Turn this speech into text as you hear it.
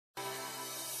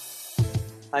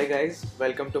Hi guys,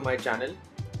 welcome to my channel.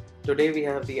 Today we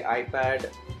have the iPad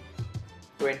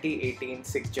 2018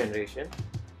 6th generation.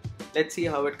 Let's see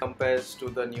how it compares to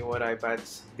the newer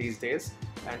iPads these days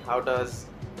and how does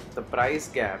the price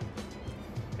gap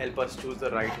help us choose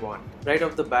the right one. Right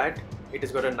off the bat, it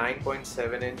has got a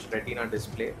 9.7-inch Retina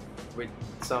display with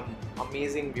some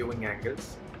amazing viewing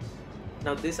angles.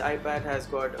 Now this iPad has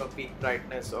got a peak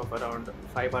brightness of around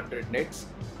 500 nits,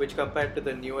 which compared to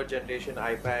the newer generation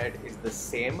iPad is the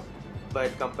same, but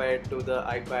compared to the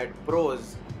iPad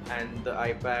Pros and the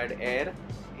iPad Air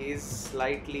is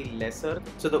slightly lesser.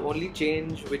 So the only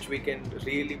change which we can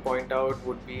really point out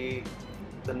would be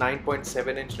the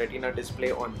 9.7-inch Retina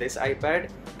display on this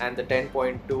iPad and the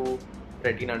 10.2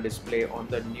 Retina display on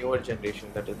the newer generation,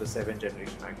 that is the 7th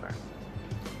generation iPad.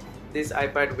 This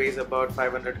iPad weighs about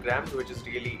 500 grams, which is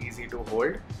really easy to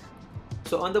hold.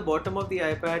 So on the bottom of the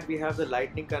iPad, we have the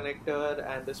lightning connector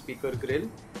and the speaker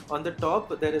grill. On the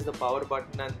top, there is the power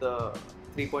button and the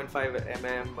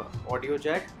 3.5mm audio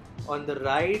jack. On the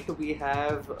right, we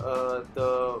have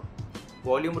the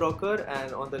volume rocker,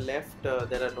 and on the left,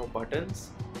 there are no buttons.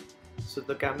 So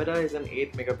the camera is an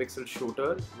 8 megapixel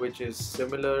shooter, which is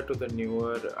similar to the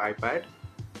newer iPad.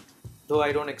 Though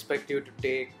I don't expect you to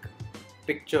take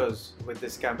pictures with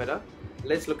this camera,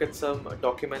 let's look at some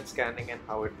document scanning and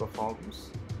how it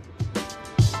performs.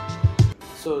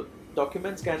 So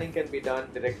document scanning can be done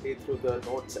directly through the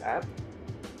Notes app,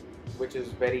 which is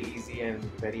very easy and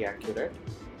very accurate.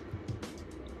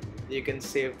 You can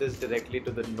save this directly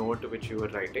to the note which you were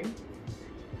writing.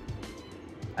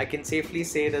 I can safely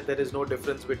say that there is no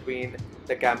difference between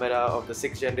the camera of the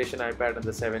 6th generation iPad and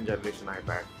the 7th generation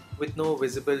iPad. With no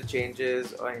visible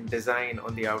changes in design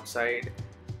on the outside,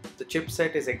 the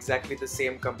chipset is exactly the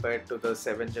same compared to the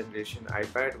 7th generation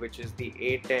iPad, which is the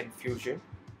A10 Fusion.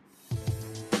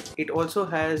 It also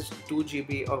has 2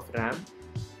 GB of RAM.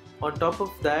 On top of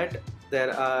that,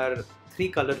 there are 3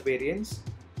 color variants,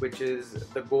 which is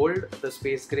the gold, the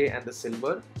space gray and the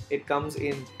silver. It comes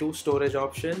in 2 storage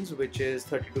options, which is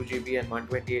 32 GB and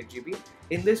 128 GB.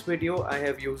 In this video, I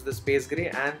have used the space gray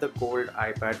and the gold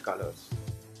iPad colors.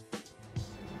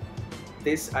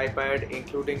 This iPad,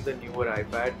 including the newer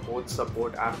iPad, both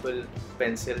support Apple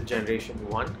Pencil Generation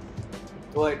 1.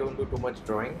 Though I don't do too much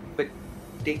drawing, but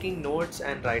taking notes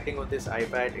and writing on this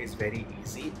iPad is very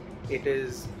easy. It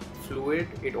is fluid,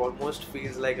 it almost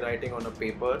feels like writing on a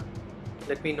paper.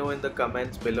 Let me know in the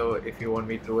comments below if you want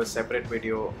me to do a separate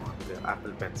video on the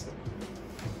Apple Pencil.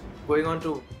 Going on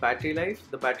to battery life,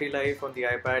 the battery life on the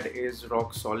iPad is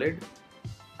rock solid.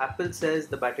 Apple says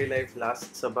the battery life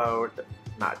lasts about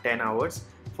 10 hours.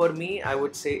 For me, I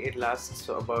would say it lasts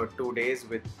about 2 days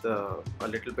with a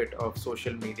little bit of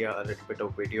social media, a little bit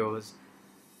of videos,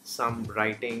 some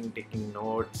writing, taking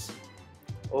notes.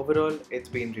 Overall, it's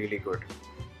been really good.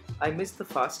 I miss the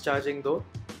fast charging though.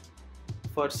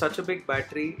 For such a big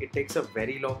battery, it takes a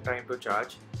very long time to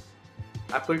charge.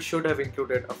 Apple should have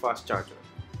included a fast charger.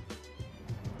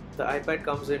 The iPad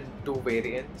comes in 2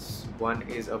 variants. One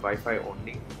is a Wi-Fi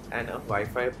only and a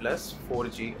Wi-Fi plus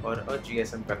 4G or a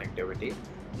GSM connectivity.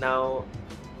 Now,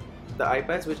 the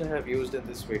iPads which I have used in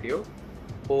this video,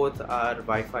 both are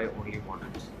Wi-Fi only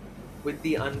models. With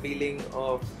the unveiling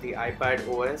of the iPad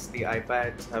OS, the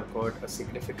iPads have got a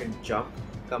significant jump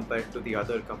compared to the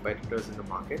other competitors in the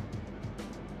market.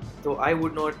 Though I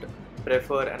would not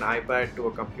prefer an iPad to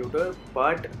a computer,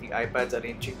 but the iPads are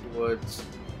inching towards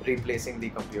replacing the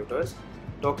computers.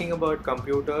 Talking about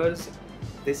computers,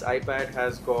 this iPad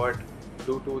has got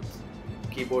Bluetooth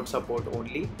keyboard support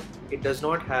only. It does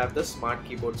not have the smart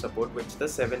keyboard support which the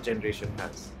 7th generation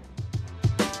has.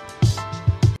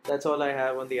 That's all I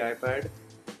have on the iPad.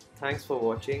 Thanks for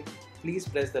watching. Please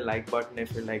press the like button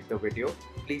if you like the video.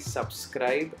 Please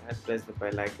subscribe and press the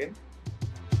bell icon.